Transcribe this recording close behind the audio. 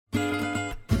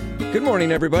Good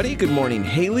morning, everybody. Good morning,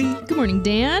 Haley. Good morning,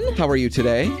 Dan. How are you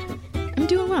today? I'm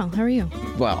doing well. How are you?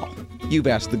 Well, you've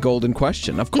asked the golden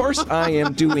question. Of course, I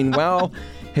am doing well.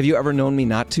 Have you ever known me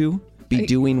not to be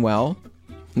doing well?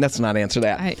 Let's not answer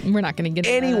that. We're not going to get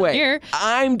into that here.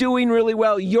 I'm doing really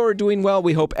well. You're doing well.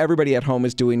 We hope everybody at home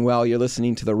is doing well. You're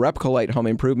listening to the RepcoLite Home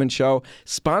Improvement Show,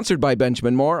 sponsored by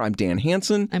Benjamin Moore. I'm Dan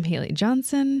Hansen. I'm Haley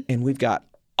Johnson. And we've got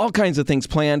all kinds of things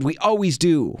planned. We always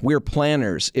do. We're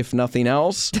planners, if nothing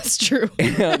else. That's true.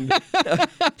 And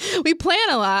we plan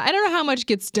a lot. I don't know how much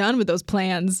gets done with those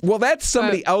plans. Well, that's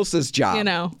somebody else's job. You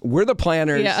know. We're the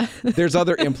planners. Yeah. There's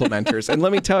other implementers. And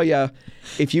let me tell you,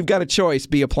 if you've got a choice,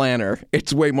 be a planner.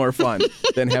 It's way more fun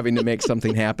than having to make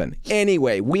something happen.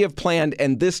 Anyway, we have planned,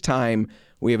 and this time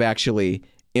we have actually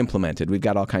implemented. We've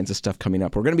got all kinds of stuff coming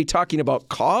up. We're going to be talking about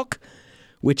Caulk,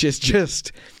 which is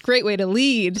just great way to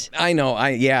lead. I know.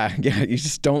 Yeah. You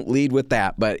just don't lead with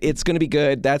that, but it's going to be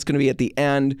good. That's going to be at the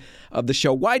end of the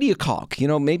show. Why do you caulk? You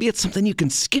know, maybe it's something you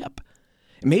can skip.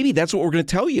 Maybe that's what we're going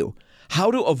to tell you. How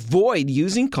to avoid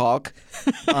using caulk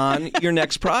on your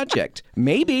next project.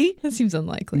 Maybe. That seems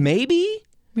unlikely. Maybe.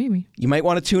 You might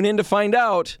want to tune in to find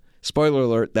out. Spoiler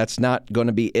alert, that's not going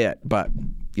to be it, but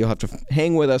you'll have to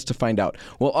hang with us to find out.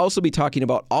 We'll also be talking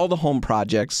about all the home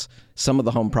projects, some of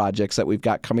the home projects that we've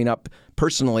got coming up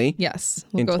personally. Yes,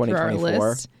 we'll in go 2024, through our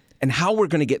list. And how we're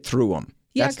going to get through them.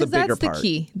 Yeah, that's the bigger that's part. The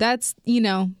key. That's,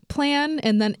 plan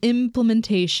and then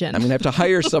implementation. I'm going to have to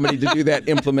hire somebody to do that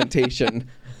implementation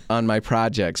on my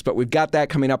projects. But we've got that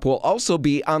coming up. We'll also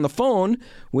be on the phone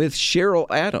with Cheryl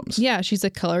Adams. Yeah, she's a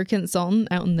color consultant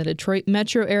out in the Detroit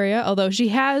metro area, although she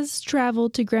has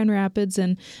traveled to Grand Rapids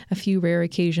and a few rare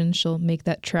occasions she'll make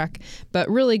that trek. But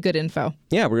really good info.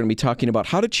 Yeah, we're going to be talking about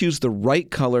how to choose the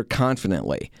right color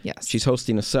confidently. Yes. She's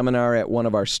hosting a seminar at one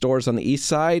of our stores on the east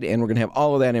side, and we're going to have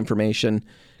all of that information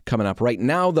coming up. Right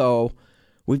now, though,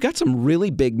 we've got some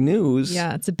really big news.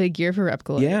 Yeah, it's a big year for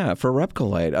RepcoLite. Yeah, for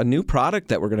RepcoLite. A new product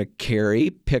that we're going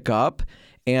to pick up.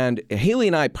 And Haley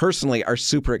and I personally are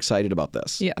super excited about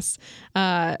this. Yes.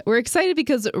 We're excited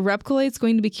because RepcoLite's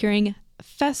going to be carrying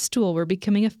Festool. We're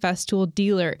becoming a Festool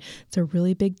dealer. It's a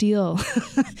really big deal.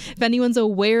 If anyone's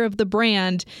aware of the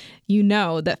brand, you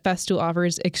know that Festool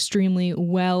offers extremely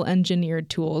well-engineered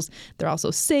tools. They're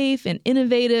also safe and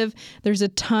innovative. There's a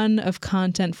ton of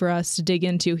content for us to dig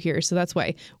into here, so that's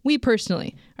why we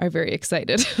personally are very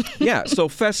excited. Yeah, so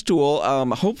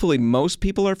Festool, hopefully most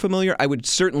people are familiar.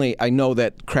 I know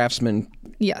that craftsmen,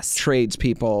 yes,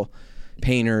 tradespeople,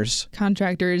 painters,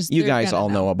 contractors, you guys all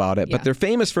know about it. Yeah. But they're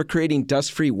famous for creating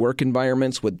dust-free work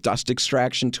environments with dust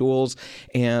extraction tools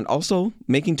and also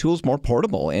making tools more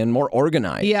portable and more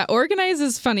organized. Yeah, organized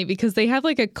is funny because they have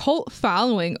like a cult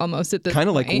following almost at this point. Kind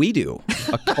of like we do,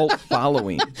 a cult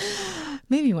following.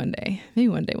 Maybe one day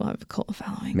we'll have a cult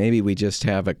following. Maybe we just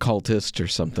have a cultist or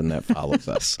something that follows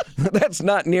us. That's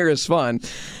not near as fun,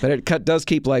 but it does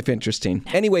keep life interesting.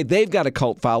 Anyway, they've got a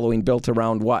cult following built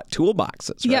around what? Toolboxes,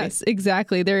 right? Yes,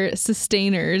 exactly. They're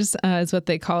sustainers is what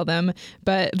they call them,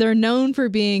 but they're known for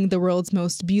being the world's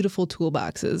most beautiful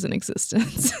toolboxes in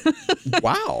existence.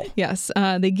 Wow. Yes,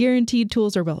 the guaranteed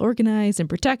tools are well organized and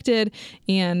protected,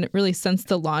 and really since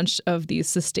the launch of these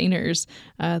sustainers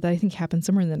that I think happened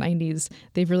somewhere in the 90s,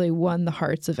 they've really won the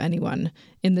hearts of anyone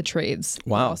in the trades.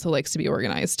 Wow. Who also likes to be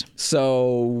organized.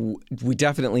 So we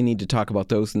definitely need to talk about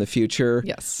those in the future.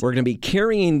 Yes. We're going to be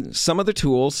carrying some of the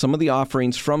tools, some of the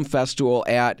offerings from Festool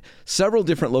at several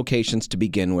different locations to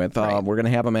begin with. Right. We're going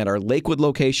to have them at our Lakewood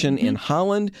location in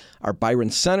Holland, our Byron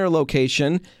Center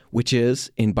location, which is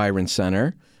in Byron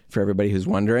Center, for everybody who's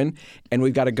wondering. And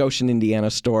we've got a Goshen, Indiana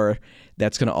store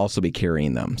that's going to also be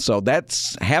carrying them. So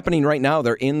that's happening right now.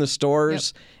 They're in the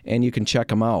stores, and you can check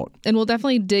them out. And we'll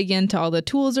definitely dig into all the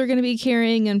tools they're going to be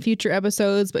carrying in future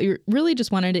episodes, but we really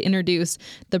just wanted to introduce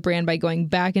the brand by going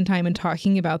back in time and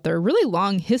talking about their really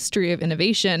long history of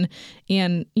innovation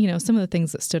and, some of the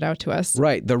things that stood out to us.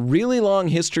 Right. The really long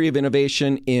history of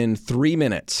innovation in 3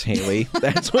 minutes, Haley.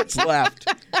 That's what's left.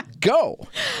 Go.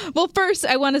 Well, first,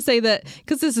 I want to say that,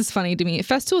 because this is funny to me,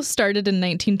 Festool started in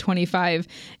 1925,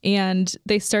 and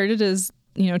they started as,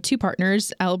 two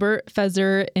partners, Albert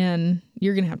Feser and,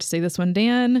 you're going to have to say this one,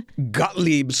 Dan.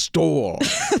 Gottlieb Stoll.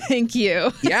 Thank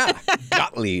you. Yeah,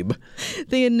 Gottlieb.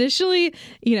 They initially,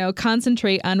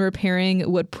 concentrate on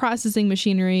repairing wood processing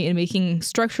machinery and making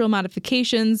structural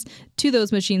modifications to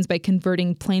those machines by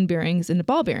converting plain bearings into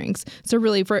ball bearings. So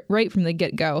really, right from the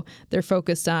get-go, they're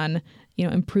focused on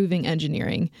improving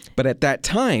engineering. But at that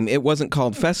time, it wasn't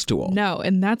called Festool. No,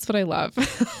 and that's what I love.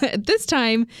 At this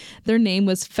time, their name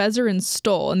was Feser and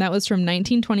Stoll, and that was from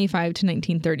 1925 to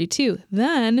 1932.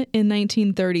 Then, in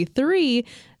 1933,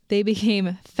 they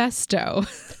became Festo.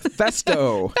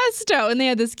 Festo. Festo. And they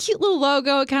had this cute little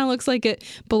logo. It kind of looks like it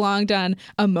belonged on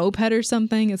a moped or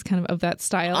something. It's kind of that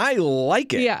style. I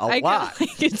like it a lot. I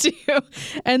like it too.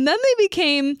 And then they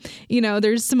became,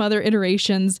 there's some other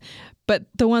iterations. But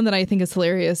the one that I think is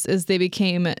hilarious is they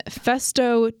became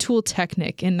Festo Tool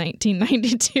Technic in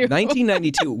 1992.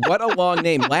 1992. What a long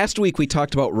name. Last week we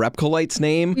talked about RepcoLite's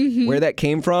name, where that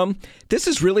came from. This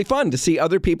is really fun to see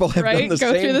other people have done Go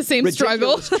through the same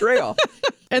struggle. Trail.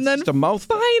 And then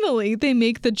finally they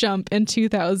make the jump in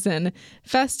 2000.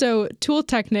 Festo Tool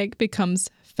Technic becomes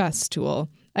Festool.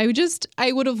 I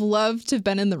would have loved to have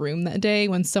been in the room that day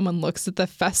when someone looks at the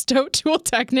Festo Tool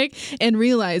Technic and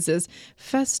realizes,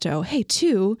 Festo, hey,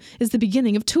 2 is the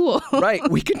beginning of tool. Right.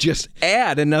 We could just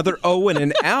add another O and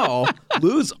an L,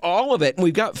 lose all of it, and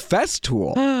we've got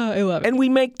Festool. Oh, I love it. And we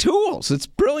make tools. It's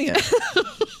brilliant.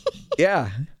 Yeah.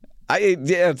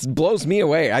 It blows me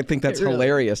away. I think that's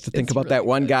hilarious to think about that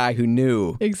one guy who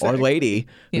knew, or lady,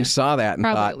 who saw that and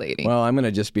thought, well, I'm going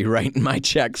to just be writing my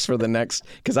checks for the next,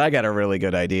 because I got a really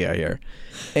good idea here.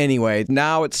 Anyway,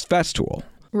 now it's Festool.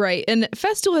 Right. And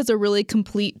Festool has a really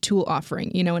complete tool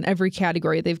offering. In every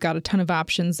category, they've got a ton of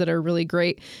options that are really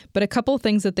great. But a couple of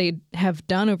things that they have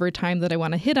done over time that I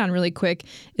want to hit on really quick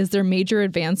is their major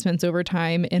advancements over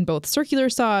time in both circular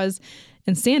saws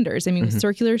and sanders. With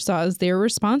circular saws, they were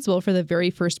responsible for the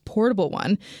very first portable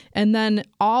one. And then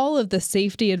all of the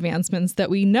safety advancements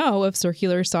that we know of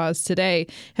circular saws today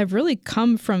have really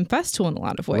come from Festool in a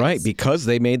lot of ways. Right, because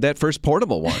they made that first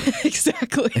portable one.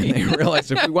 Exactly. And they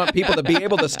realized if we want people to be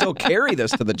able to still carry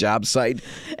this to the job site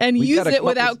and use it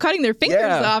without cutting their fingers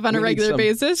off on a regular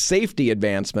basis. Safety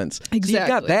advancements. Exactly. So you've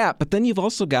got that, but then you've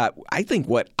also got, I think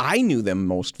what I knew them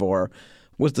most for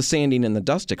was the sanding and the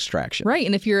dust extraction. Right.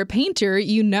 And if you're a painter,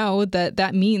 you know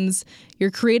that means you're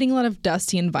creating a lot of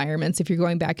dusty environments if you're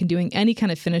going back and doing any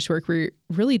kind of finish work where you're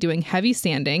really doing heavy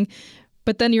sanding.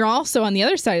 But then you're also on the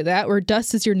other side of that where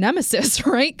dust is your nemesis,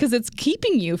 right? Because it's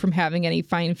keeping you from having any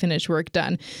fine finish work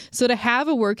done. So to have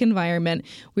a work environment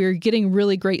where you're getting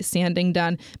really great sanding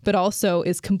done, but also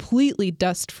is completely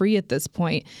dust free at this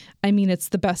point, it's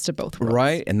the best of both worlds.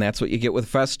 Right. And that's what you get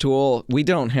with Festool. We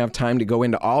don't have time to go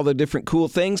into all the different cool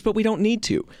things, but we don't need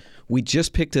to. We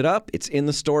just picked it up. It's in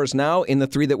the stores now, in the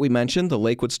 3 that we mentioned, the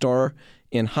Lakewood store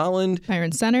in Holland,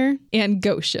 Byron Center, and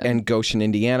Goshen,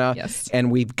 Indiana. Yes.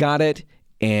 And we've got it,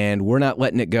 and we're not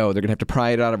letting it go. They're going to have to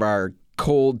pry it out of our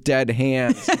cold, dead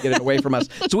hands to get it away from us.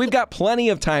 So we've got plenty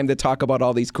of time to talk about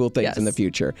all these cool things in the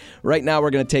future. Right now, we're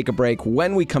going to take a break.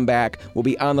 When we come back, we'll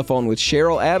be on the phone with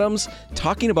Cheryl Adams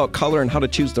talking about color and how to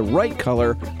choose the right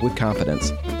color with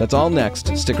confidence. That's all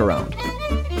next. Stick around.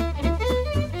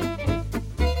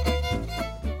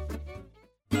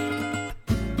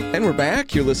 And we're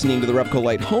back. You're listening to the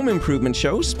RepcoLite Home Improvement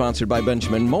Show, sponsored by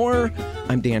Benjamin Moore.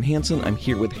 I'm Dan Hansen. I'm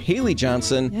here with Haley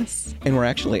Johnson. Yes. And we're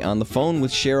actually on the phone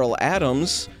with Cheryl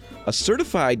Adams, a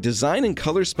certified design and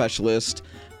color specialist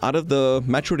out of the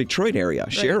Metro Detroit area.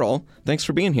 Right. Cheryl, thanks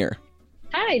for being here.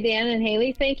 Hi, Dan and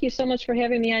Haley. Thank you so much for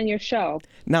having me on your show.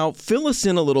 Now, fill us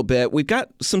in a little bit. We've got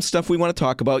some stuff we want to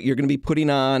talk about. You're going to be putting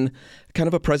on kind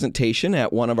of a presentation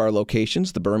at one of our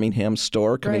locations, the Birmingham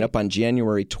store, coming up on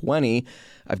January 20.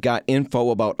 I've got info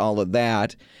about all of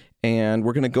that. And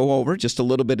we're going to go over just a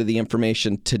little bit of the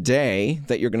information today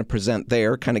that you're going to present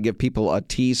there, kind of give people a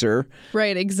teaser.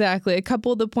 Right, exactly. A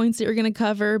couple of the points that you're going to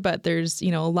cover, but there's,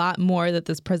 a lot more that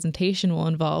this presentation will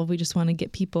involve. We just want to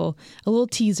get people a little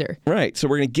teaser. Right. So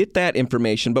we're going to get that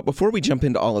information. But before we jump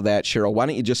into all of that, Cheryl, why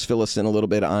don't you just fill us in a little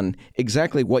bit on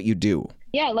exactly what you do?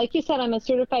 Yeah, like you said, I'm a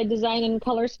certified design and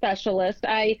color specialist.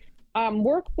 I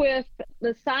work with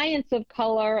the science of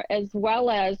color as well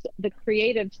as the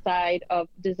creative side of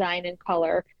design and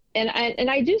color. And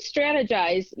I do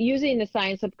strategize using the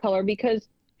science of color because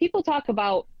people talk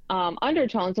about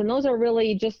undertones, and those are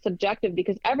really just subjective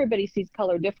because everybody sees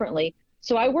color differently.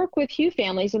 So I work with hue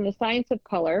families in the science of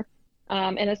color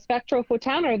and a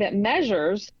spectrophotometer that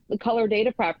measures the color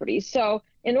data properties. So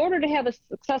in order to have a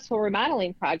successful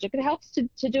remodeling project, it helps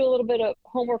to do a little bit of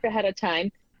homework ahead of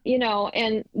time.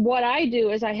 And what I do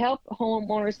is I help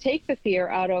homeowners take the fear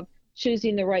out of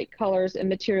choosing the right colors and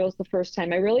materials the first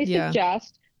time. I really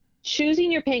suggest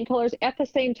choosing your paint colors at the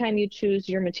same time you choose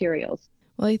your materials.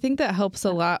 Well, I think that helps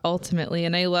a lot ultimately.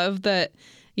 And I love that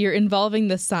you're involving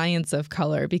the science of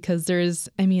color because there's,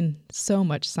 so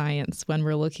much science when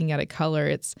we're looking at a color.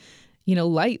 It's,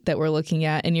 light that we're looking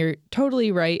at. And you're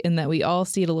totally right in that we all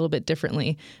see it a little bit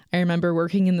differently. I remember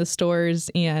working in the stores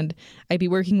and I'd be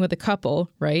working with a couple,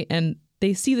 right? And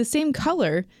they see the same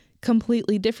color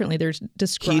completely differently. They're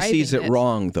describing He sees it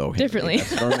wrong, though. Henry. Differently.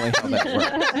 That's normally how that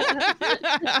works.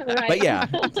 Right. But yeah,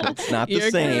 it's not the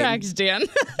You're same. correct, Dan.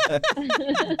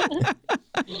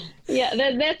 Yeah,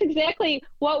 that's exactly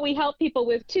what we help people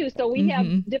with too. So we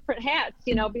have different hats,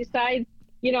 besides,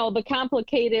 the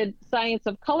complicated science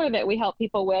of color that we help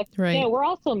people with. Right. We're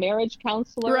also marriage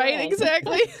counselor. Right, and,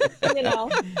 exactly.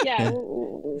 that's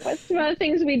one of the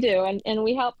things we do. And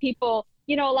we help people,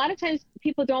 a lot of times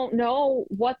people don't know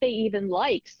what they even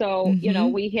like. So,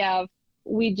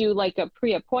 we do like a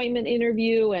pre-appointment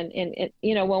interview and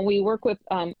when we work with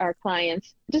our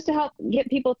clients, just to help get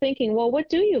people thinking, well, what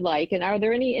do you like? And are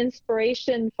there any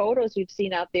inspiration photos you've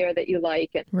seen out there that you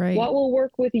like? And what will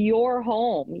work with your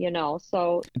home,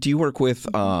 so. Do you work with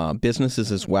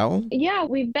businesses as well? Yeah,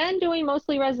 we've been doing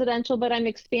mostly residential, but I'm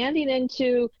expanding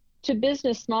into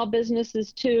small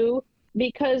businesses too,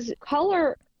 because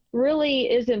color really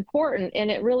is important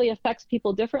and it really affects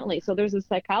people differently. So there's a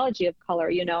psychology of color,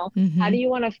 How do you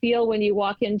want to feel when you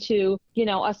walk into,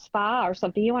 a spa or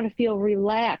something? You want to feel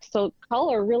relaxed. So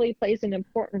color really plays an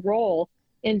important role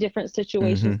in different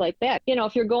situations like that.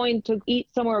 If you're going to eat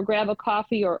somewhere or grab a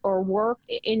coffee or work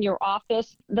in your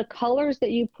office, the colors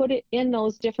that you put it in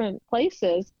those different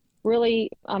places really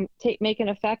make an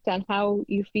effect on how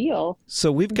you feel.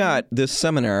 So we've got this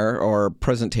seminar or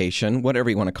presentation, whatever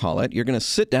you want to call it. You're going to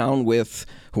sit down with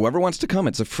whoever wants to come.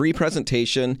 It's a free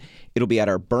presentation. It'll be at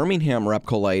our Birmingham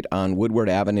RepcoLite on Woodward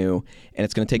Avenue, and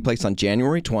it's going to take place on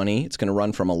January 20. It's going to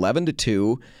run from 11 to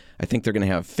 2. I think they're going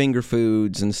to have finger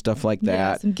foods and stuff like that.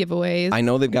 Yeah, some giveaways. I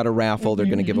know they've got a raffle. They're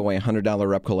going to give away a $100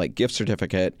 RepcoLite gift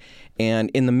certificate.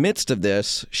 And in the midst of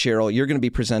this, Cheryl, you're going to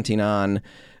be presenting on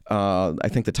I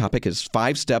think the topic is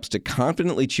 5 steps to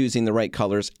confidently choosing the right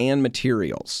colors and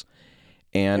materials.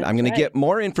 And I'm going to get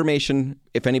more information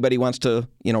if anybody wants to,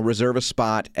 reserve a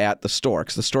spot at the store,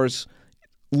 because the store's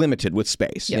limited with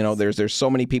space. Yes. There's so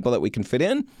many people that we can fit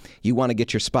in. You want to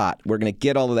get your spot. We're going to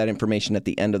get all of that information at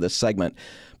the end of this segment.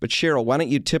 But Cheryl, why don't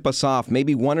you tip us off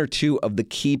maybe 1 or 2 of the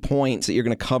key points that you're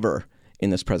going to cover in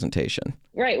this presentation?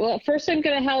 Right. Well, first I'm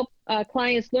going to help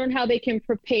clients learn how they can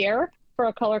prepare for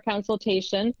a color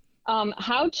consultation,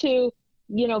 how to,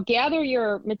 gather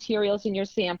your materials and your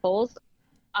samples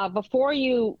before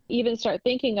you even start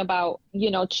thinking about,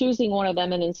 choosing one of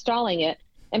them and installing it,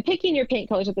 and picking your paint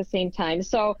colors at the same time.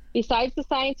 So besides the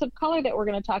science of color that we're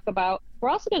going to talk about, we're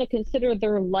also going to consider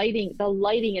the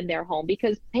lighting in their home,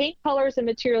 because paint colors and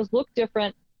materials look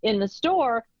different in the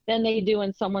store than they do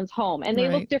in someone's home. And they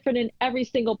look different in every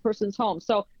single person's home.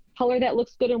 So color that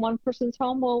looks good in one person's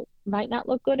home might not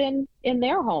look good in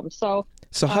their home. So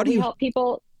how do you help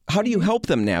people? How do you help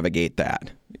them navigate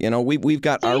that? We've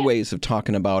got our ways of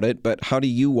talking about it, but how do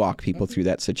you walk people through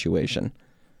that situation?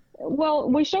 Well,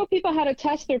 we show people how to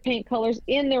test their paint colors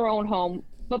in their own home.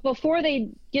 But before they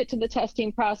get to the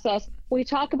testing process, we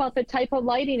talk about the type of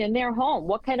lighting in their home.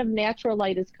 What kind of natural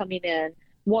light is coming in?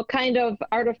 What kind of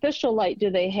artificial light do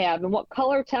they have? And what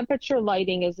color temperature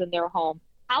lighting is in their home?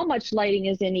 How much lighting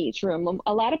is in each room?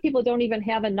 A lot of people don't even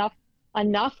have enough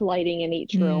lighting in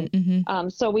each room.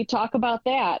 So we talk about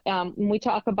that. We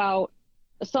talk about,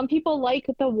 some people like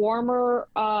the warmer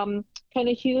kind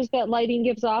of hues that lighting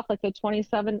gives off, like the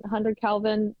 2700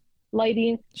 Kelvin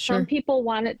lighting. Some people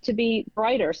want it to be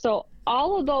brighter. So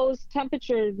all of those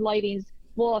temperature lightings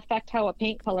will affect how a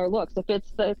paint color looks. If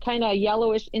it's the kind of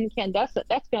yellowish incandescent,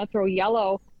 that's going to throw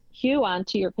yellow hue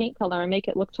onto your paint color and make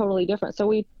it look totally different. So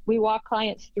we walk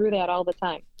clients through that all the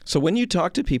time. So when you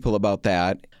talk to people about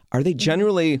that, are they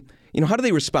generally, how do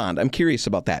they respond? I'm curious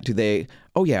about that. Do they,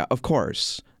 oh yeah, of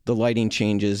course, the lighting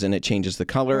changes and it changes the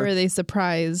color? Or are they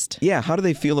surprised? Yeah, how do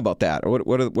they feel about that? Or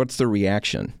what's their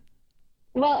reaction?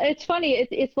 Well, it's funny.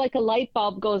 It's like a light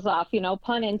bulb goes off,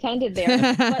 pun intended there.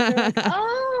 But they're like,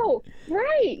 oh,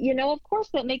 right. Of course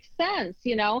that makes sense,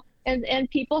 and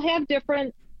people have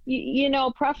different,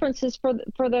 preferences for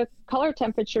the color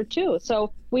temperature too.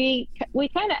 So we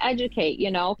kind of educate,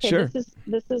 okay,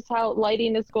 this is how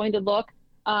lighting is going to look.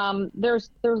 There's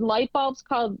light bulbs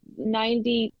called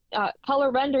 90,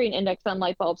 color rendering index on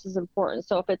light bulbs is important.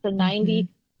 So if it's a 90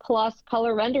 plus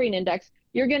color rendering index,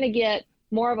 you're going to get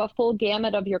more of a full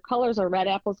gamut of your colors. A red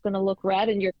apple is going to look red,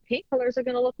 and your paint colors are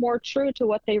going to look more true to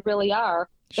what they really are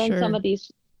than some of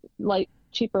these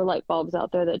cheaper light bulbs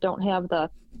out there that don't have the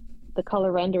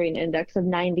color rendering index of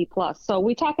 90 plus. So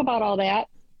we talk about all that.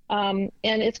 And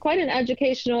it's quite an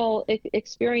educational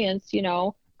experience,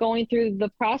 going through the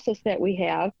process that we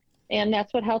have. And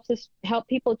that's what helps us help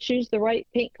people choose the right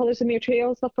paint colors and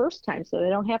materials the first time. So they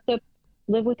don't have to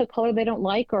live with a color they don't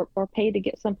like or pay to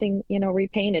get something,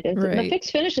 repainted. And Right. the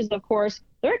fixed finishes, of course,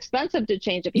 they're expensive to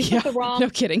change. If you put the wrong no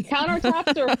kidding.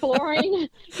 countertops or flooring,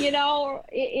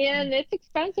 and it's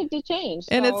expensive to change.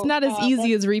 And So, it's not as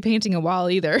easy as repainting a wall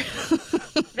either.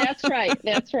 That's right.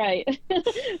 That's right.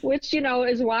 Which,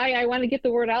 is why I want to get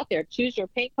the word out there. Choose your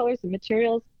paint colors and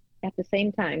materials at the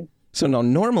same time. So now,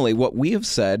 normally what we have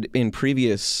said in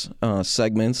previous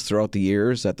segments throughout the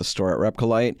years at the store at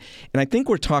RepcoLite, and I think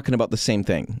we're talking about the same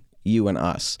thing, you and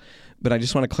us, but I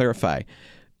just want to clarify.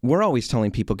 We're always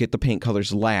telling people get the paint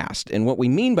colors last. And what we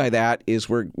mean by that is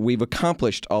we've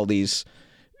accomplished all these,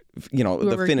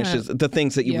 the finishes, the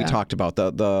things that we talked about,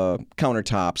 the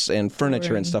countertops and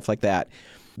furniture and stuff like that.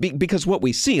 Because what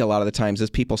we see a lot of the times is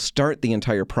people start the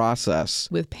entire process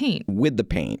with the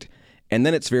paint. And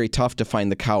then it's very tough to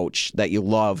find the couch that you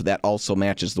love that also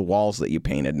matches the walls that you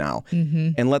painted now. Mm-hmm.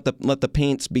 And let the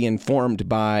paints be informed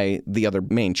by the other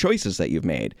main choices that you've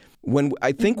made. When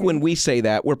we say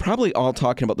that, we're probably all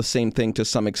talking about the same thing to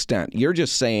some extent. You're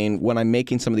just saying when I'm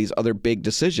making some of these other big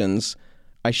decisions,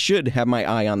 I should have my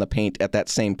eye on the paint at that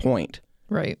same point.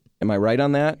 Right. Am I right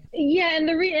on that? Yeah, and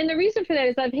the reason for that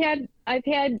is I've had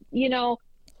the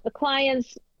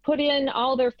clients put in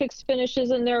all their fixed finishes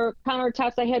in their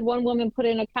countertops. I had one woman put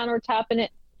in a countertop and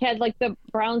it had like the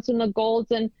browns and the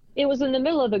golds, and it was in the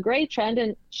middle of the gray trend,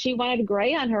 and she wanted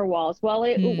gray on her walls. Well,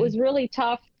 it was really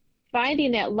tough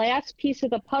finding that last piece of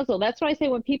the puzzle. That's why I say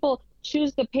when people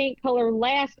choose the paint color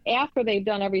last after they've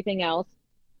done everything else,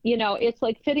 it's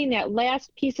like fitting that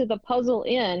last piece of the puzzle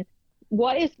in.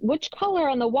 Which color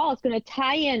on the wall is going to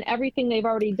tie in everything they've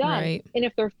already done? Right. And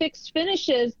if their fixed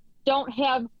finishes don't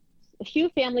have hue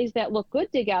families that look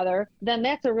good together, then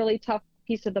that's a really tough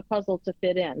piece of the puzzle to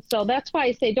fit in. So that's why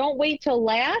I say don't wait till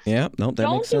last. Yeah, no, that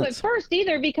don't makes do sense. it first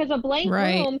either, because a blank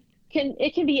room can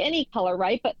be any color,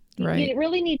 right? But you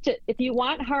really need to, if you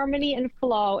want harmony and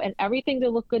flow and everything to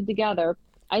look good together,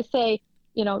 I say,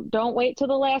 don't wait till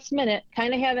the last minute.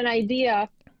 Kind of have an idea,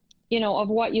 of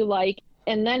what you like,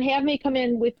 and then have me come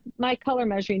in with my color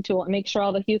measuring tool and make sure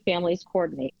all the hue families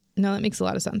coordinate. No, that makes a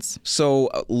lot of sense. So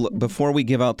before we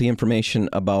give out the information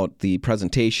about the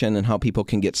presentation and how people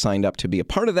can get signed up to be a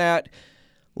part of that,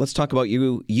 let's talk about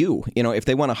you. If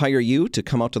they want to hire you to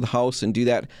come out to the house and do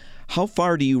that, how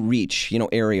far do you reach,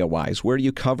 area-wise? Where do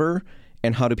you cover,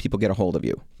 and how do people get a hold of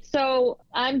you? So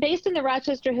I'm based in the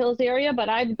Rochester Hills area, but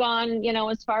I've gone,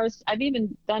 as far as I've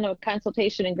even done a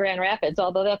consultation in Grand Rapids,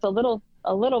 although that's a little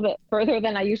bit further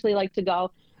than I usually like to go.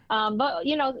 But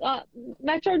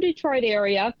Metro Detroit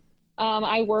area,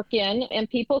 I work in, and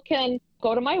people can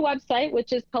go to my website,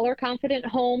 which is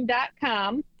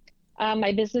colorconfidenthome.com.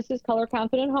 My business is Color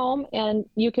Confident Home, and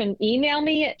you can email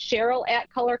me at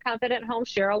Cheryl@colorconfidenthome,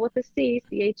 Cheryl with a C,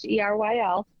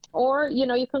 CHERYL, or,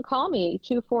 you can call me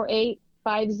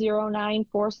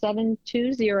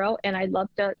 248-509-4720, and I'd love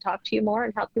to talk to you more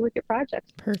and help you with your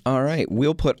projects. Perfect. All right.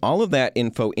 We'll put all of that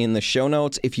info in the show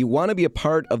notes. If you want to be a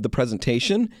part of the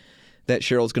presentation that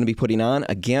Cheryl's going to be putting on,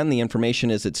 again, the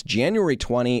information is it's January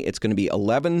 20. It's going to be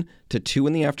 11 to 2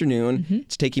 in the afternoon. Mm-hmm.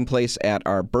 It's taking place at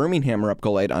our Birmingham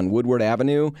RepcoLite on Woodward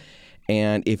Avenue.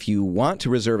 And if you want to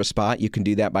reserve a spot, you can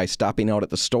do that by stopping out at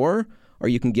the store, or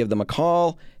you can give them a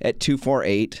call at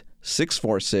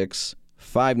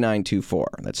 248-646-5924.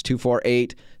 That's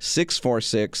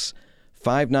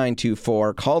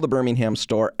 248-646-5924. Call the Birmingham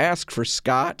store. Ask for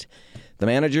Scott, the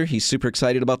manager. He's super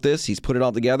excited about this. He's put it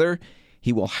all together.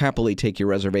 He will happily take your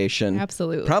reservation.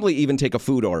 Absolutely. Probably even take a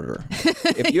food order.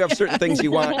 If you have certain things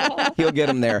you want, he'll get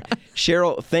them there.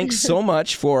 Cheryl, thanks so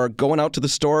much for going out to the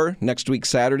store next week,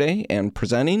 Saturday, and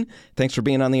presenting. Thanks for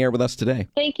being on the air with us today.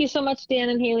 Thank you so much, Dan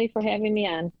and Haley, for having me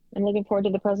on. I'm looking forward to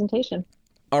the presentation.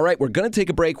 All right, we're going to take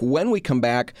a break. When we come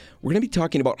back, we're going to be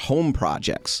talking about home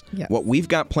projects, what we've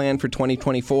got planned for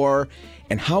 2024,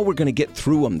 and how we're going to get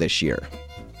through them this year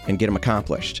and get them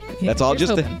accomplished. Yeah, that's all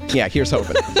just here's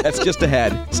hoping. That's just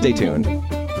ahead. Stay tuned.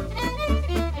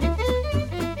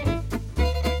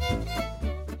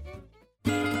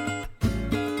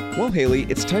 Well, Haley,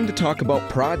 it's time to talk about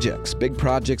projects, big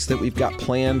projects that we've got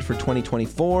planned for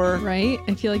 2024. Right?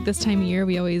 I feel like this time of year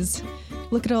we always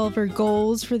look at all of our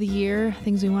goals for the year,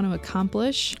 things we want to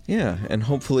accomplish. Yeah, and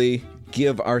hopefully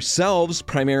give ourselves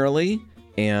primarily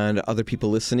and other people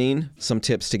listening some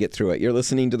tips to get through it. You're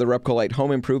listening to the RepcoLite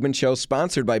Home Improvement Show,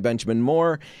 sponsored by Benjamin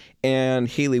Moore. And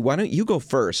Haley, why don't you go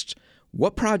first?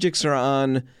 What projects are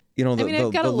on,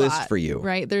 the list for you?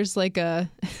 Right? There's like a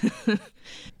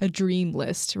a dream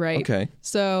list, right? Okay.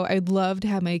 So I'd love to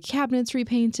have my cabinets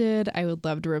repainted. I would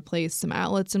love to replace some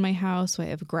outlets in my house so I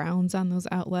have grounds on those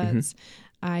outlets.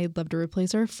 I'd love to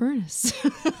replace our furnace.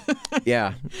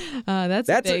 Yeah.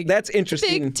 That's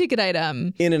interesting. Big ticket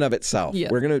item. In and of itself. Yeah.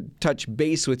 We're going to touch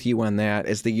base with you on that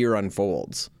as the year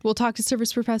unfolds. We'll talk to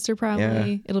Service Professor probably.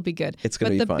 Yeah. It'll be good. It's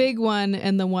going to be fun. But the big one,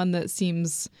 and the one that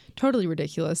seems totally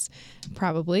ridiculous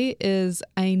probably, is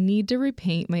I need to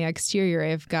repaint my exterior.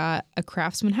 I've got a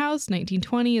Craftsman house,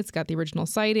 1920. It's got the original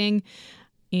siding.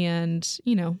 And,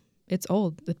 it's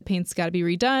old. The paint's got to be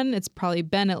redone. It's probably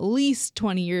been at least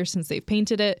 20 years since they've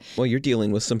painted it. Well, you're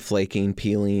dealing with some flaking,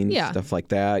 peeling, stuff like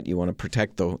that. You want to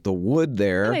protect the wood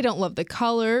there. And I don't love the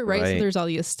color, right? So there's all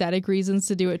the aesthetic reasons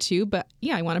to do it too. But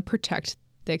yeah, I want to protect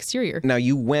the exterior. Now,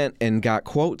 you went and got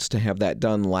quotes to have that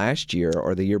done last year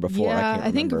or the year before. Yeah, I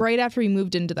think right after we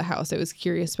moved into the house, I was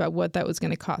curious about what that was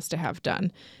going to cost to have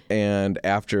done. And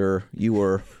after you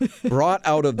were brought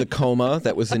out of the coma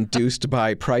that was induced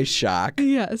by price shock,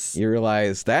 yes, you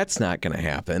realize that's not going to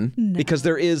happen because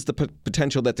there is the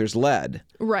potential that there's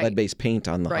lead-based paint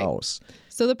on the house.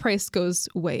 So the price goes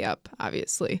way up,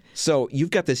 obviously. So you've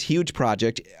got this huge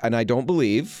project, and I don't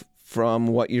believe from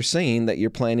what you're saying that you're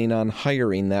planning on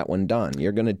hiring that one done.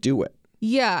 You're going to do it.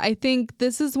 Yeah, I think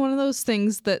this is one of those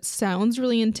things that sounds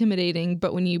really intimidating,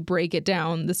 but when you break it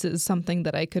down, this is something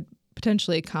that I could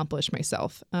potentially accomplish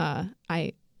myself.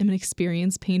 I am an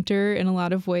experienced painter in a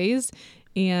lot of ways,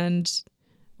 and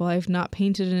while I've not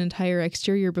painted an entire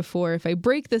exterior before, if I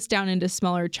break this down into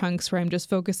smaller chunks where I'm just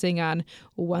focusing on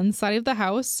one side of the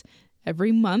house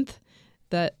every month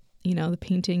that, the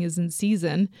painting is in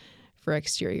season for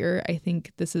exterior, I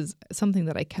think this is something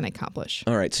that I can accomplish.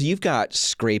 All right. So you've got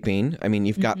scraping. I mean,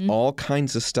 you've got all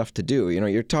kinds of stuff to do.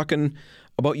 You're talking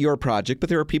about your project, but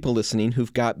there are people listening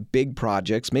who've got big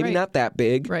projects, maybe not that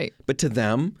big, but to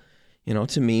them,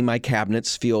 to me, my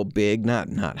cabinets feel big,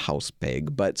 not house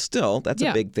big, but still, that's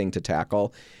a big thing to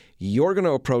tackle. You're going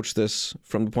to approach this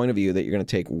from the point of view that you're going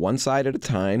to take one side at a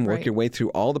time, work your way through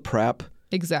all the prep.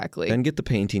 Exactly. Then get the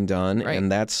painting done,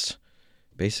 and that's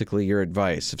basically your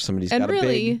advice. If somebody's got a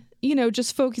big...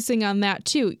 just focusing on that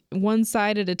too, one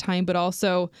side at a time, but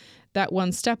also that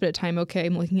one step at a time. Okay,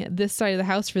 I'm looking at this side of the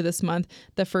house for this month.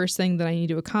 The first thing that I need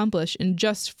to accomplish and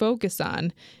just focus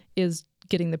on is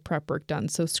getting the prep work done.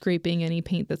 So scraping any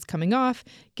paint that's coming off,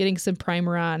 getting some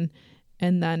primer on,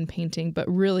 and then painting, but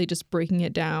really just breaking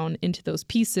it down into those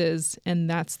pieces. And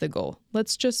that's the goal.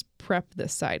 Let's just prep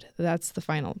this side. That's the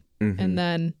final. And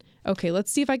then, okay,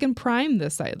 let's see if I can prime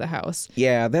this side of the house.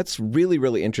 Yeah, that's really,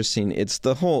 really interesting. It's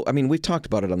the whole, we've talked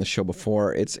about it on the show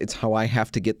before. It's how I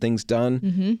have to get things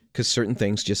done because certain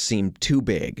things just seem too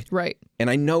big. Right. And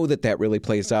I know that really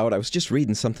plays out. I was just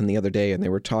reading something the other day and they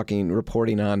were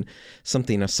reporting on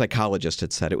something a psychologist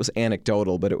had said. It was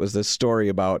anecdotal, but it was this story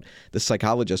about the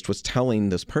psychologist was telling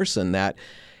this person that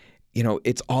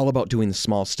it's all about doing the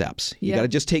small steps. You got to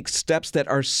just take steps that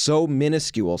are so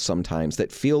minuscule sometimes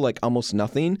that feel like almost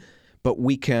nothing, but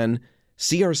we can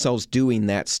see ourselves doing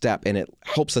that step and it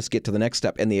helps us get to the next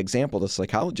step. And the example the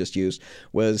psychologist used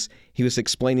was he was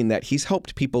explaining that he's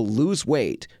helped people lose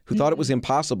weight who thought it was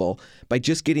impossible by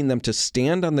just getting them to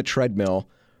stand on the treadmill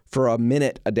for a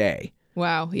minute a day.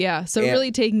 Wow. Yeah. So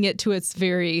really taking it to its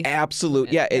very...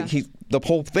 Absolute. Yeah. The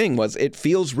whole thing was it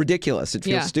feels ridiculous. It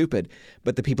feels stupid.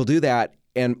 But the people do that.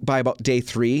 And by about day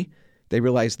 3, they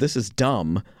realize this is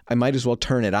dumb. I might as well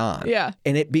turn it on. Yeah.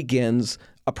 And it begins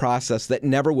a process that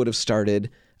never would have started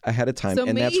ahead of time. So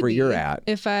and that's where you're at.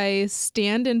 If I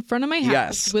stand in front of my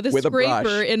house with a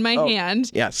scraper in my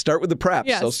hand. Yeah. Start with the prep.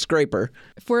 Yes. So scraper.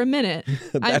 For a minute.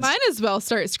 I might as well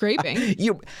start scraping.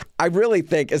 I really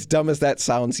think, as dumb as that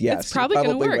sounds, yes. It's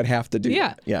probably would have to do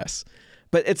that. Yes.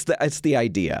 But it's the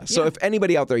idea. So if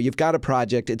anybody out there, you've got a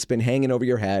project, it's been hanging over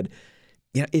your head,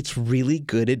 it's really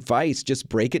good advice. Just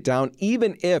break it down,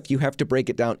 even if you have to break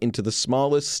it down into the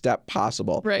smallest step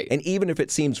possible. Right. And even if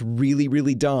it seems really,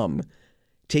 really dumb,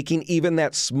 taking even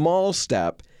that small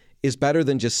step is better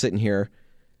than just sitting here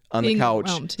on the couch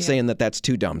saying that that's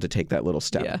too dumb to take that little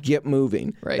step. Yeah. Get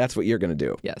moving. Right. That's what you're going to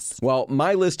do. Yes. Well,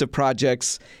 my list of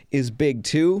projects is big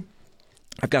too.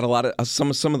 I've got a lot of some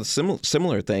of the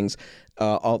similar things.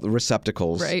 All the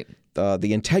receptacles. Right.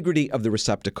 The integrity of the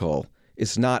receptacle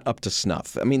is not up to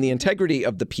snuff. I mean, the integrity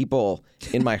of the people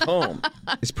in my home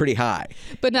is pretty high.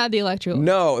 But not the electrical.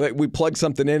 No, we plug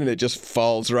something in and it just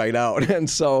falls right out. And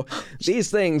so these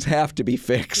things have to be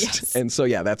fixed. Yes. And so,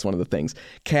 that's one of the things.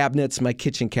 Cabinets, my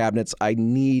kitchen cabinets, I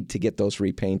need to get those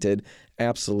repainted.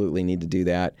 Absolutely need to do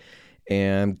that.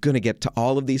 And I'm going to get to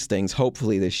all of these things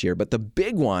hopefully this year. But the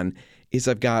big one is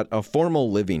I've got a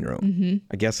formal living room.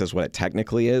 I guess is what it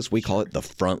technically is. We call it the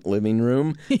front living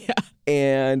room. Yeah.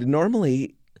 And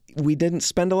normally we didn't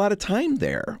spend a lot of time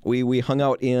there. We hung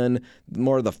out in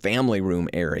more of the family room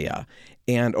area.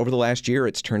 And over the last year,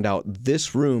 it's turned out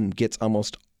this room gets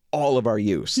almost all of our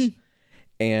use.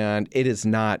 And it is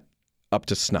not up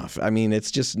to snuff. I mean,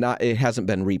 it's just not, it hasn't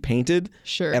been repainted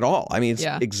at all. I mean, it's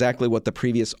exactly what the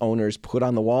previous owners put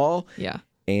on the wall.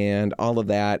 And all of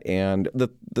that. And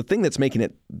the thing that's making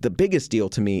it the biggest deal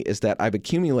to me is that I've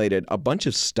accumulated a bunch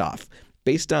of stuff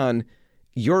based on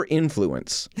your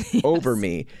influence over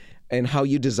me and how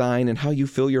you design and how you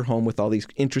fill your home with all these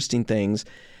interesting things.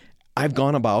 I've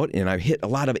gone about and I've hit a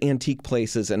lot of antique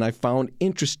places and I've found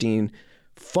interesting,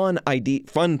 fun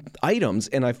items,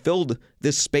 and I filled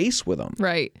this space with them.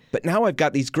 Right. But now I've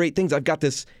got these great things. I've got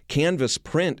this canvas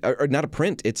print, or not a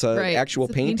print, it's an actual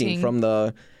painting from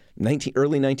the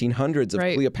early 1900s of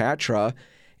Cleopatra,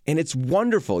 and it's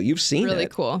wonderful. You've seen it. Really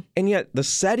cool. And yet the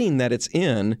setting that it's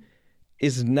in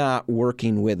is not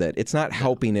working with it. It's not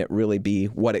helping it really be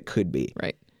what it could be.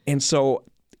 Right. And so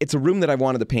it's a room that I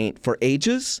wanted to paint for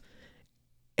ages,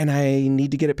 and I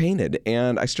need to get it painted.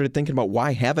 And I started thinking about,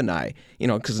 why haven't I? You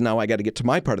know, because now I got to get to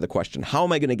my part of the question. How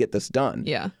am I going to get this done?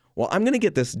 Yeah. Well, I'm going to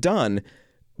get this done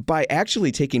by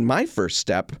actually taking my first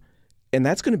step, and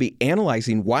that's going to be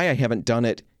analyzing why I haven't done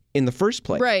it in the first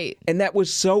place. Right. And that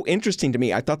was so interesting to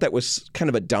me. I thought that was kind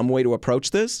of a dumb way to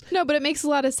approach this. No, but it makes a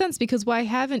lot of sense, because why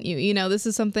haven't you? You know, this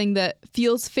is something that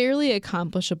feels fairly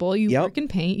accomplishable. You work in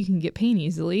paint, you can get paint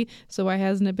easily. So why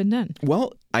hasn't it been done?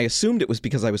 Well, I assumed it was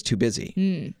because I was too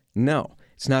busy. No,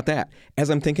 it's not that. As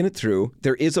I'm thinking it through,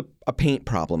 there is a paint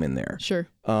problem in there. Sure.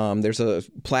 There's a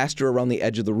plaster around the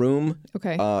edge of the room.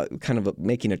 Okay. Kind of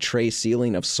making a tray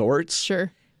ceiling of sorts.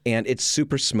 Sure. And it's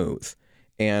super smooth.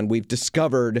 And we've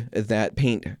discovered that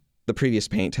the previous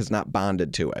paint has not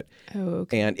bonded to it. Oh,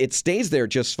 okay. And it stays there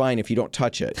just fine if you don't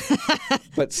touch it.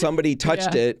 But somebody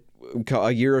touched it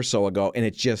a year or so ago, and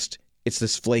it's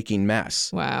this flaking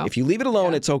mess. Wow. If you leave it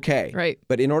alone, it's okay. Right.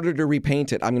 But in order to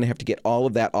repaint it, I'm going to have to get all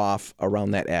of that off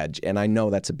around that edge. And I know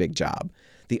that's a big job.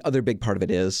 The other big part of it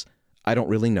is I don't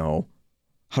really know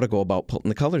how to go about putting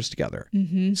the colors together.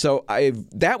 So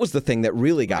that was the thing that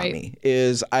really got me,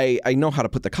 is I know how to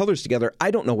put the colors together.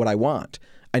 I don't know what I want.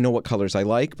 I know what colors I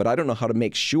like, but I don't know how to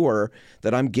make sure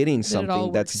that I'm getting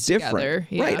something that's different.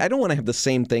 Right. I don't want to have the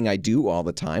same thing I do all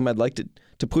the time. I'd like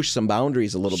to push some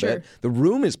boundaries a little bit. The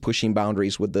room is pushing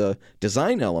boundaries with the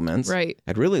design elements. Right.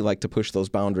 I'd really like to push those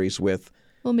boundaries with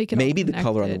maybe the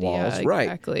color on the walls. Yeah, right.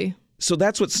 Exactly. So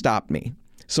that's what stopped me.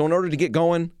 So in order to get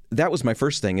going, that was my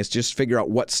first thing, is just figure out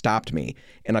what stopped me.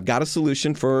 And I've got a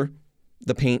solution for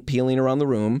the paint peeling around the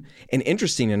room. And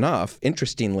interestingly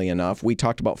enough, we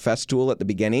talked about Festool at the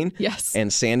beginning. Yes.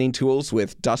 And sanding tools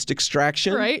with dust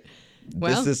extraction. Right.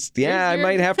 Well, I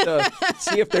might have to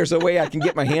see if there's a way I can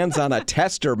get my hands on a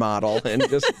tester model and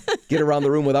just get around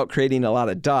the room without creating a lot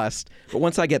of dust. But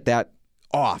once I get that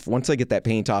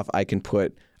paint off, I can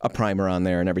put a primer on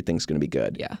there and everything's going to be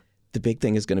good. Yeah. The big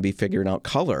thing is going to be figuring out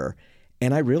color.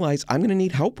 And I realize I'm going to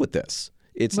need help with this.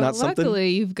 It's not something.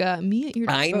 Luckily, you've got me at your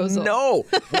disposal. I know.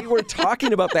 We were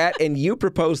talking about that, and you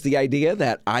proposed the idea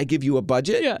that I give you a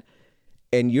budget. Yeah.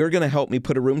 And you're going to help me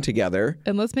put a room together.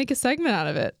 And let's make a segment out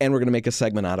of it. And we're going to make a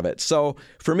segment out of it. So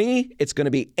for me, it's going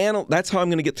to be, that's how I'm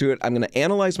going to get through it. I'm going to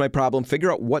analyze my problem, figure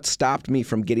out what stopped me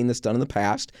from getting this done in the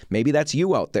past. Maybe that's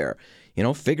you out there. You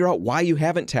know, figure out why you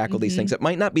haven't tackled these things. It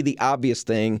might not be the obvious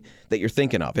thing that you're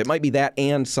thinking of. It might be that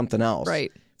and something else.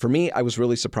 Right. For me, I was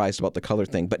really surprised about the color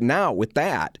thing. But now with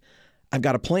that, I've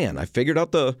got a plan. I figured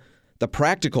out the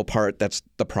practical part that's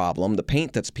the problem, the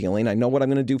paint that's peeling. I know what I'm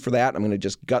going to do for that. I'm going to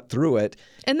just gut through it.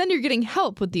 And then you're getting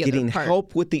help with the other part. Getting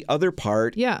help with the other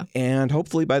part. Yeah. And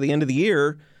hopefully by the end of the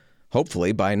year,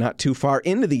 hopefully by not too far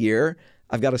into the year,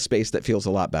 I've got a space that feels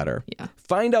a lot better. Yeah.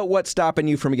 Find out what's stopping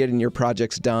you from getting your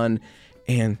projects done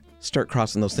and start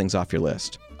crossing those things off your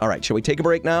list. All right, shall we take a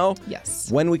break now?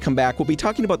 Yes. When we come back, we'll be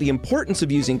talking about the importance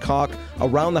of using caulk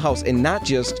around the house and not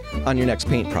just on your next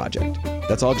paint project.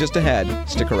 That's all just ahead.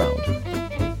 Stick around.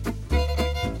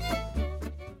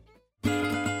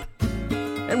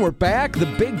 And we're back.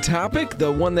 The big topic,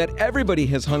 the one that everybody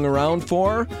has hung around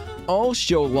for all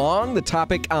show long, the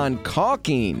topic on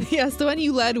caulking. Yes, the one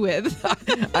you led with.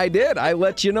 I did. I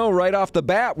let you know right off the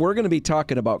bat, we're going to be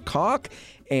talking about caulk,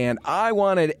 and I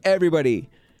wanted everybody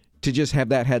to just have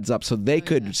that heads up so they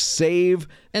could save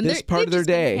this part of their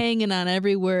day. Hanging on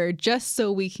every word just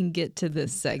so we can get to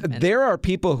this segment. There are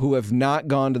people who have not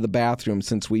gone to the bathroom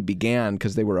since we began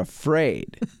because they were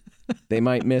afraid they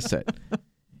might miss it.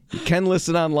 You can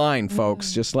listen online,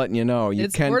 folks, just letting you know. You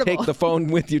can portable. take the phone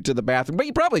with you to the bathroom, but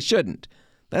you probably shouldn't.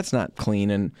 That's not clean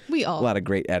and we all a lot of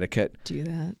great etiquette. Do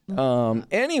that.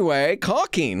 Anyway,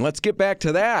 caulking. Let's get back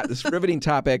to that. This riveting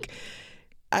topic.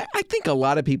 I think a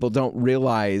lot of people don't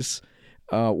realize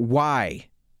why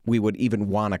we would even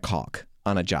want to caulk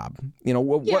on a job. You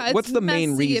know, Yeah, what's it's the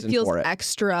main messy. reason It feels for it?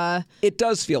 extra. It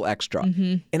does feel extra.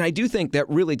 And I do think that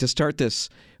really to start this,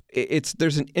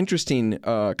 there's an interesting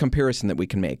comparison that we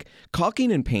can make.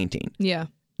 Caulking and painting, Yeah.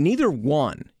 neither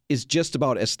one is just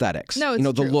about aesthetics. No, it's you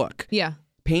know, the true. look. Yeah.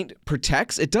 Paint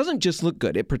protects. It doesn't just look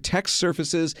good. It protects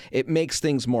surfaces. It makes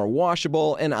things more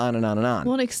washable and on and on and on.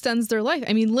 Well, it extends their life.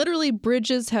 I mean, literally,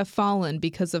 bridges have fallen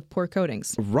because of poor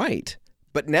coatings. Right.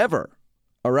 But never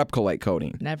a RepcoLite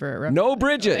coating. Never. A No RepcoLite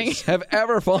bridges coating. have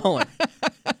ever fallen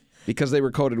because they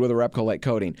were coated with a RepcoLite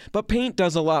coating. But paint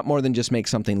does a lot more than just make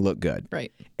something look good.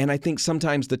 Right. And I think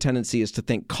sometimes the tendency is to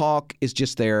think caulk is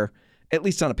just there, at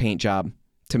least on a paint job,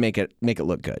 to make it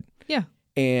look good. Yeah.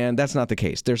 And that's not the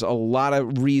case. There's a lot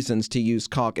of reasons to use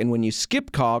caulk. And when you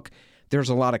skip caulk, there's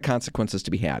a lot of consequences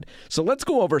to be had. So let's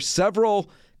go over several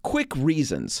quick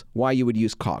reasons why you would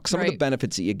use caulk, some of the Right.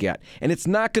 benefits that you get. And it's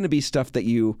not going to be stuff that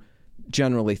you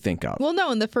generally think of. Well,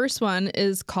 no, and the first one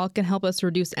is caulk can help us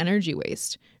reduce energy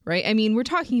waste, right? I mean, we're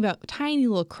talking about tiny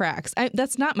little cracks.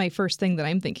 That's not my first thing that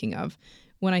I'm thinking of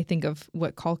when I think of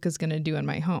what caulk is going to do in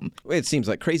my home. It seems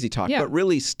like crazy talk, Yeah. but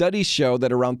really studies show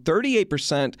that around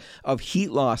 38% of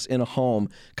heat loss in a home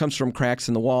comes from cracks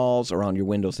in the walls, around your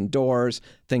windows and doors,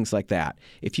 things like that.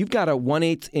 If you've got a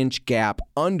 1/8 inch gap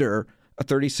under a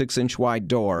 36-inch wide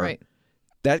door, Right.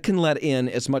 that can let in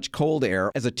as much cold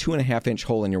air as a 2.5 inch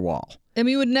hole in your wall. And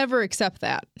we would never accept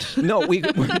that. No,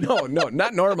 no,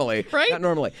 not normally. Right? Not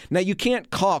normally. Now, you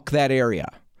can't caulk that area.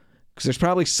 Because there's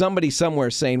probably somebody somewhere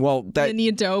saying, well, that You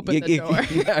need to open the door.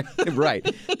 Yeah, right.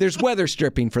 There's weather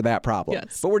stripping for that problem.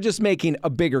 Yes. But we're just making a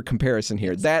bigger comparison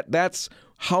here. That's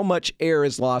how much air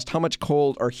is lost, how much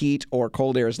cold or heat or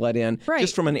cold air is let in Right.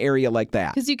 just from an area like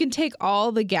that. Because you can take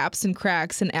all the gaps and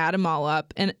cracks and add them all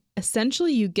up, and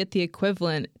essentially you get the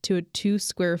equivalent to a 2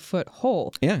 square foot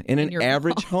hole. Yeah, in an your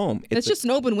average home. It's just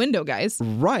an open window, guys.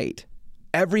 right.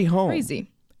 Every home.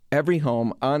 Crazy. Every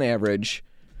home on average.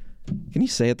 Can you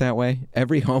say it that way?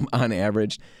 Every home on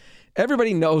average.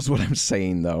 Everybody knows what I'm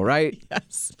saying though, right?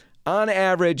 Yes. On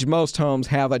average, most homes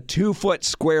have a 2-foot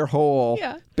square hole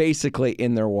Yeah. basically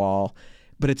in their wall,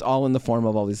 but it's all in the form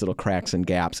of all these little cracks and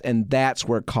gaps, and that's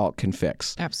where caulk can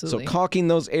fix. Absolutely. So caulking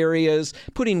those areas,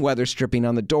 putting weather stripping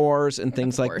on the doors and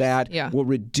things like course, that yeah. will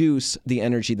reduce the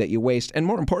energy that you waste, and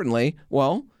more importantly,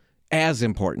 well, as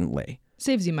importantly,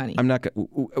 Saves you money. I'm not going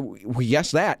to,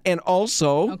 yes, that, and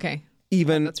also Okay.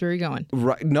 even That's where you're going.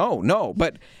 Right. No.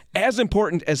 But as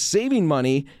important as saving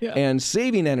money and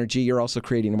saving energy, you're also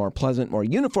creating a more pleasant, more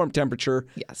uniform temperature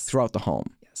Yes. throughout the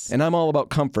home. Yes. And I'm all about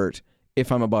comfort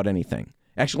if I'm about anything.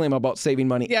 Actually, I'm about saving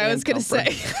money. Yeah, I and was going to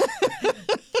comfort. say.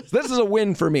 This is a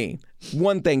win for me.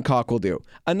 One thing caulk will do.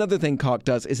 Another thing caulk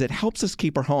does is it helps us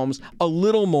keep our homes a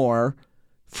little more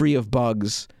free of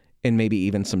bugs and maybe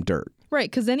even some dirt. Right,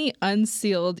 because any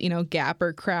unsealed, gap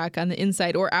or crack on the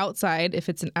inside or outside, if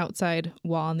it's an outside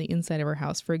wall on the inside of our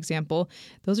house, for example,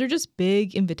 those are just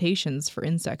big invitations for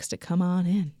insects to come on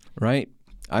in. Right?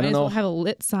 I Might don't as know. well have a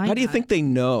lit sign. How do you on think they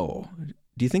know?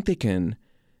 Do you think they can,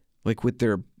 like with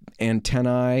their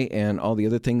antennae and all the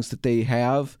other things that they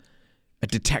have,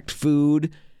 detect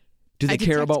food? Do they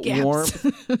care detect about gaps.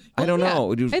 warmth? I don't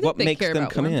know. I think What they makes care them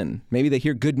about come warmth. in? Maybe they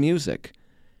hear good music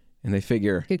and they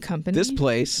figure, Good company. this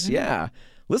place, yeah.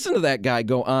 Listen to that guy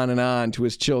go on and on to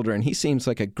his children. He seems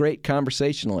like a great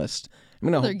conversationalist. I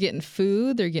mean, They're getting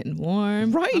food. They're getting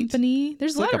warm. Right. Company.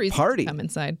 There's It's a lot like of a reasons party. to come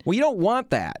inside. well, you don't want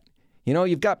that.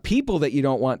 You've got people that you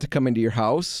don't want to come into your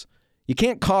house. You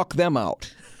can't caulk them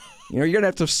out. You're going to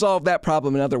have to solve that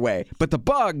problem another way. But the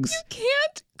bugs,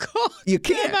 Can't call you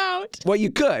can't. them out. Well,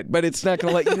 you could, but it's not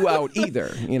going to let you out either,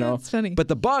 That's funny. But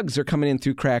the bugs are coming in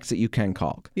through cracks that you can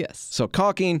caulk. Yes. So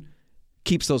caulking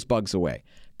keeps those bugs away.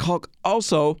 Caulk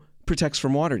also protects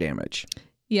from water damage.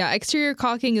 Yeah, exterior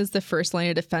caulking is the first line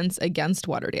of defense against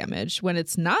water damage. When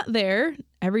it's not there,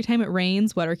 every time it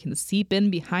rains, water can seep in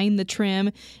behind the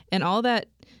trim, and all that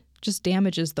just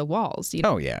damages the walls.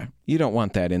 Oh, yeah. You don't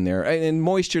want that in there. And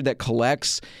moisture that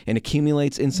collects and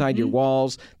accumulates inside your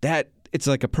walls, it's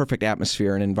like a perfect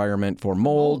atmosphere and environment for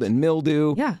mold and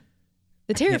mildew. Yeah.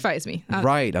 It terrifies me.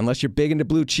 Right. Unless you're big into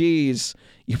blue cheese,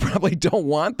 you probably don't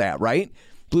want that, right?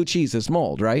 Blue cheese is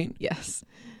mold, right? Yes.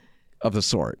 Of the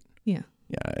sort. Yeah.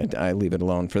 Yeah, I leave it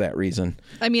alone for that reason.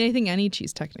 I mean, I think any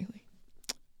cheese technically.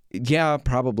 Yeah,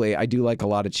 probably. I do like a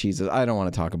lot of cheeses. I don't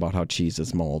want to talk about how cheese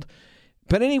is mold.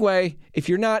 But anyway, if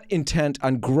you're not intent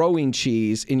on growing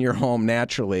cheese in your home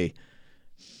naturally,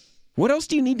 what else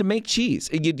do you need to make cheese?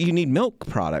 You need milk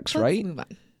products, Let's right? move on.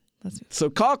 So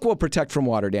caulk will protect from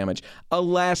water damage. A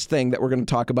last thing that we're going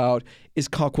to talk about is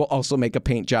caulk will also make a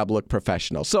paint job look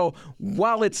professional. So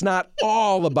while it's not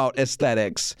all about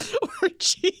aesthetics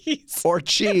Or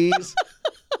cheese.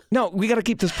 No, we got to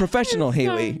keep this professional,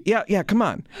 Haley. Yeah, come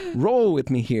on. Roll with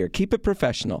me here. Keep it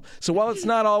professional. So while it's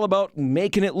not all about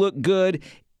making it look good,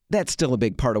 that's still a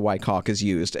big part of why caulk is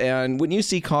used. And when you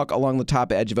see caulk along the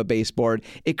top edge of a baseboard,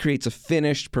 it creates a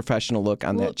finished professional look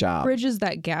on that job. It bridges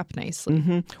that gap nicely.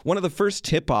 Mm-hmm. One of the first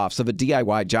tip-offs of a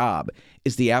DIY job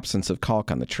is the absence of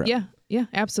caulk on the trim. Yeah,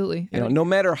 absolutely. No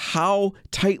matter how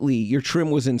tightly your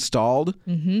trim was installed,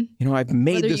 I've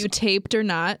made whether this... you taped or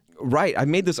not. Right. I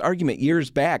made this argument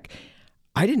years back.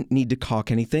 I didn't need to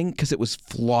caulk anything because it was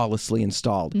flawlessly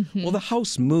installed. Well, the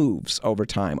house moves over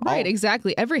time. Right,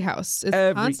 exactly. Every house is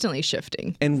constantly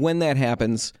shifting. And when that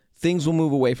happens, things will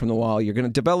move away from the wall. You're going to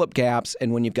develop gaps.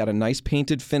 And when you've got a nice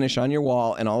painted finish on your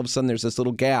wall and all of a sudden there's this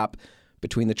little gap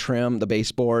between the trim, the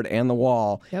baseboard, and the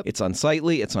wall, it's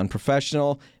unsightly, it's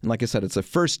unprofessional. And like I said, it's a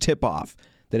first tip-off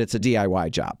that it's a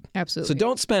DIY job. Absolutely. So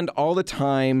don't spend all the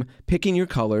time picking your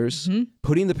colors,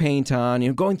 putting the paint on,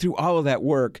 going through all of that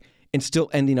work and still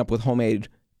ending up with homemade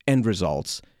end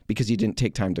results because you didn't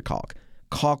take time to caulk.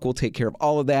 Caulk will take care of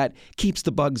all of that, keeps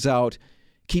the bugs out,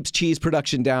 keeps cheese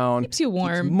production down. Keeps you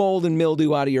warm. Keeps mold and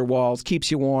mildew out of your walls,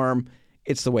 keeps you warm.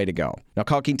 It's the way to go. Now,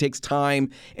 caulking takes time,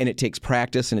 and it takes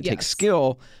practice, and it takes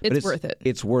skill. But it's worth it.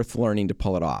 It's worth learning to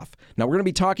pull it off. Now, we're going to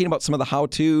be talking about some of the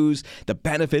how-tos, the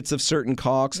benefits of certain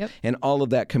caulks, and all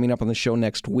of that coming up on the show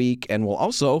next week. And we'll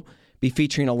also be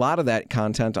featuring a lot of that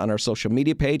content on our social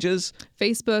media pages.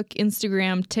 Facebook,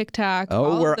 Instagram, TikTok,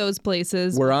 all of those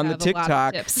places. We're on the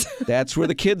TikTok. That's where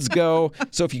the kids go.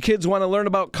 So if you kids want to learn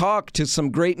about caulk to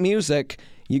some great music,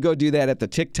 you go do that at the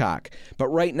TikTok. But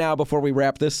right now, before we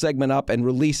wrap this segment up and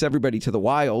release everybody to the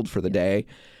wild for the day,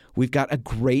 we've got a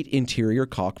great interior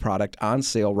caulk product on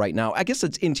sale right now. I guess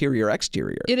it's interior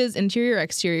exterior. It is interior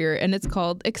exterior, and it's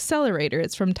called Accelerator.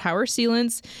 It's from Tower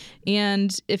Sealants,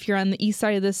 and if you're on the east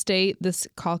side of the state, this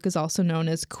caulk is also known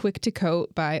as Quick to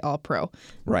Coat by All Pro.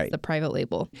 Right. The private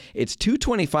label. It's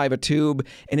 $2.25 a tube,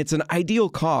 and it's an ideal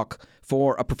caulk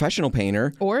for a professional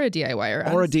painter. Or a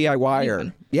DIYer. Or a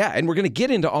DIYer. Yeah, and we're going to get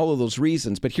into all of those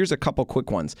reasons, but here's a couple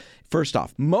quick ones. First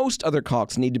off, most other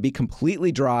caulks need to be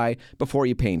completely dry before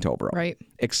you paint over them. Right.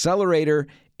 Accelerator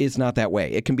is not that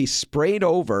way. It can be sprayed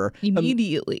over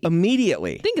immediately.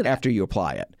 Think of that. After you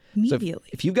apply it. Immediately.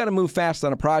 So if you've got to move fast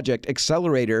on a project,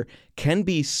 Accelerator can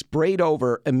be sprayed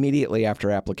over immediately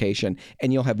after application,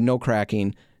 and you'll have no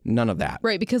cracking. None of that.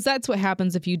 Right, because that's what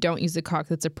happens if you don't use a caulk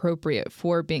that's appropriate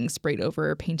for being sprayed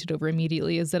over or painted over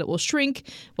immediately, is that it will shrink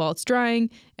while it's drying,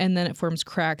 and then it forms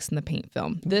cracks in the paint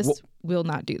film. This will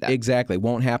not do that. Exactly.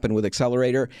 Won't happen with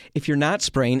Accelerator. If you're not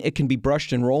spraying, it can be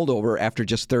brushed and rolled over after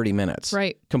just 30 minutes.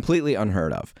 Right. Completely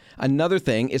unheard of. Another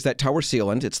thing is that Tower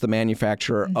Sealant, it's the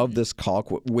manufacturer of this caulk,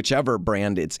 whichever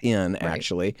brand it's in,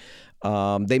 actually.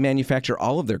 They manufacture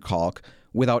all of their caulk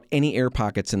without any air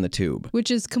pockets in the tube.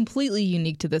 Which is completely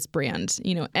unique to this brand.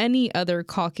 Any other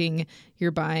caulking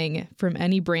you're buying from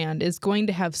any brand is going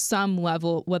to have some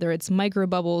level, whether it's micro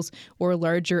bubbles or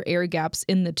larger air gaps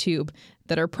in the tube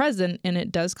that are present, and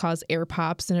it does cause air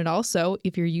pops. And it also,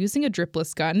 if you're using a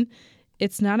dripless gun,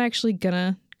 it's not actually going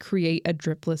to create a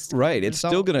dripless Right. It's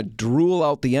still going to drool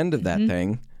out the end of that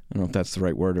thing. I don't know if that's the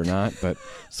right word or not, but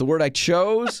it's the word I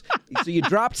chose. So you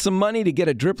dropped some money to get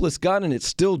a dripless gun, and it's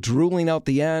still drooling out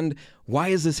the end. Why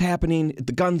is this happening?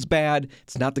 The gun's bad.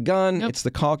 It's not the gun. Nope. It's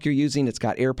the caulk you're using. It's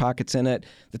got air pockets in it.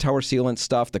 The Tower Sealant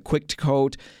stuff, the Quick to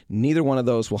Coat, neither one of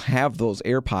those will have those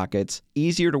air pockets.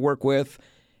 Easier to work with,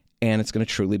 and it's going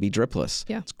to truly be dripless.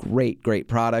 Yeah. It's great, great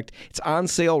product. It's on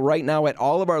sale right now at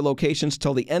all of our locations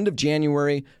till the end of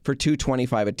January for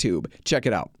 $2.25 a tube. Check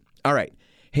it out. All right.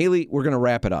 Haley, we're going to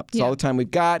wrap it up. That's all the time we've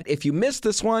got. If you missed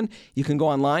this one, you can go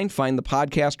online, find the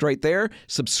podcast right there,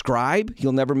 subscribe.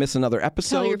 You'll never miss another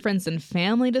episode. Tell your friends and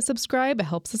family to subscribe. It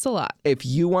helps us a lot. If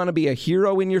you want to be a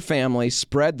hero in your family,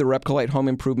 spread the RepcoLite Home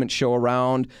Improvement Show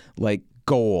around like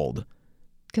gold.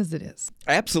 Because it is.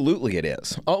 Absolutely it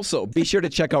is. Also, be sure to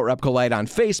check out RepcoLite on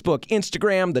Facebook,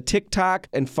 Instagram, the TikTok,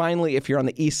 and finally, if you're on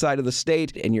the east side of the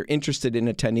state and you're interested in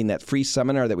attending that free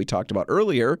seminar that we talked about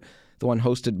earlier, the one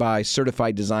hosted by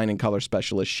Certified Design and Color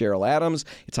Specialist Cheryl Adams.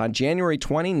 It's on January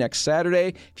 20, next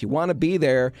Saturday. If you want to be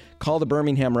there, call the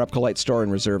Birmingham RepcoLite store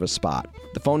and reserve a spot.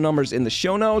 The phone number's in the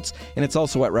show notes, and it's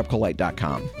also at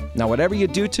RepcoLite.com. Now, whatever you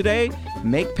do today,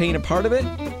 make paint a part of it.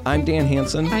 I'm Dan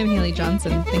Hansen. I'm Haley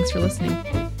Johnson. Thanks for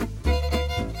listening.